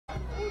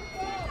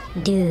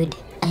Dude,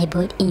 I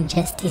bought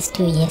Injustice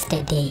 2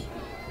 yesterday,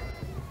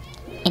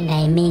 and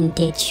I mean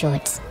dead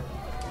shots.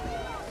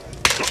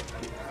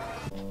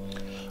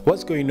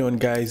 What's going on,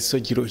 guys?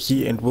 Sojiro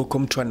here, and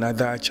welcome to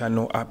another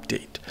channel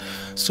update.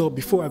 So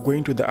before I go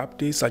into the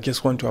updates, I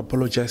just want to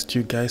apologize to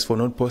you guys for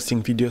not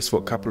posting videos for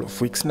a couple of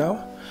weeks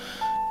now.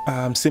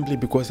 Simply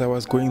because I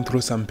was going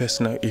through some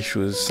personal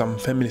issues, some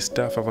family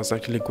stuff I was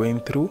actually going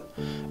through,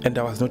 and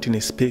I was not in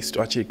a space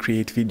to actually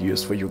create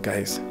videos for you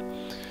guys.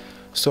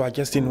 So I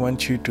just didn't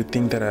want you to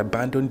think that I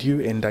abandoned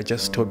you and I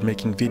just stopped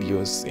making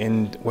videos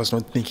and was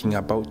not thinking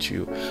about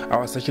you. I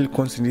was actually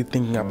constantly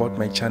thinking about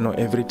my channel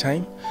every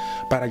time,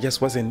 but I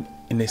just wasn't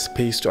in a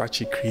space to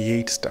actually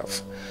create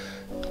stuff.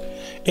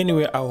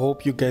 Anyway, I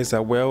hope you guys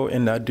are well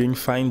and are doing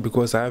fine,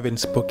 because I haven't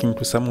spoken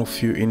to some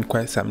of you in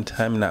quite some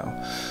time now.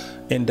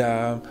 And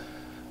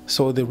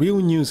so the real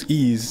news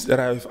is that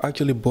I've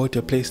actually bought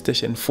a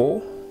PlayStation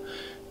 4.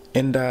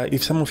 And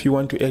if some of you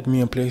want to add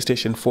me on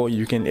PlayStation 4,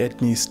 you can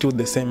add me, still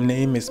the same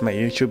name as my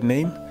YouTube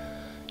name.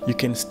 You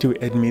can still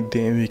add me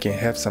there, we can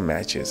have some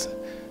matches.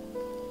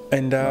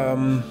 And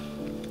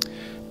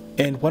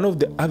one of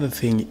the other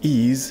thing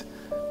is,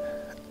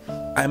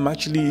 I'm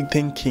actually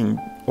thinking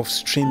of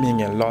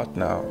streaming a lot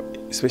now,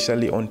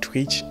 especially on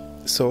Twitch.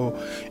 So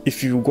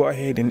if you go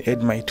ahead and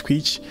add my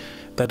Twitch,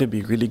 that would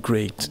be really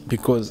great,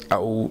 because I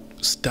will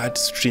start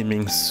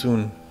streaming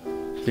soon.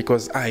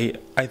 Because I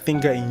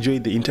think I enjoy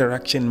the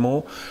interaction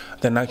more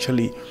than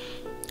actually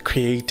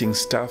creating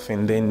stuff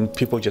and then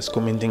people just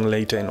commenting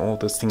later and all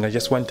those things. I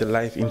just want a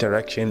live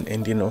interaction,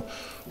 and you know,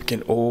 we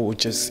can all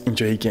just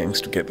enjoy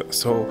games together.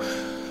 So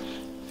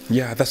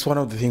yeah, that's one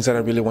of the things that I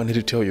really wanted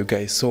to tell you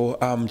guys. So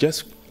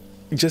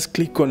just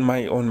click on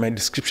my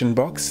description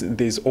box.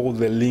 There's all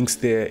the links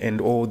there and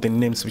all the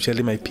names,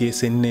 especially my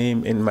PSN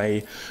name and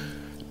my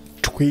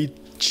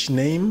Twitch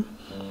name.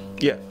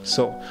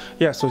 So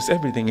it's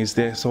everything is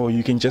there, so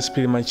you can just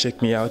pretty much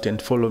check me out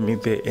and follow me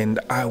there, and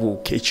I will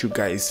catch you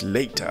guys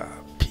later.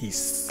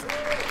 Peace.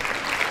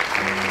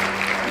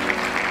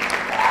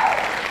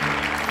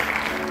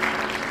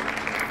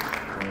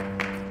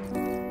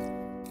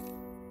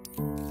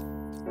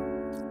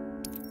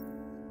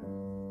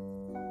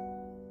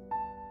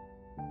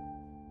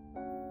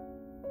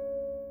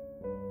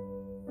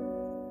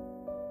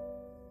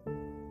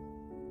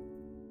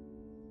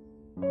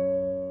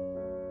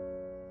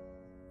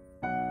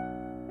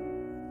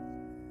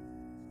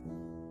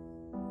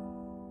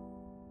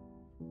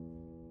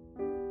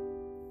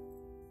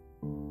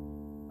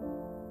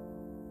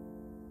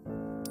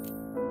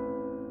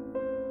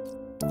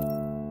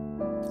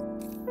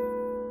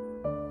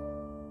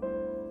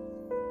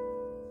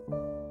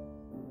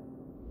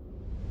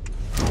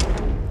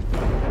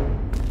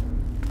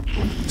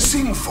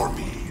 Sing for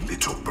me,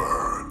 little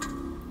bird.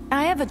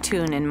 I have a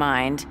tune in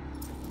mind.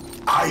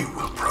 I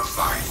will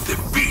provide the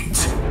beat.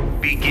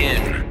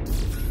 Begin.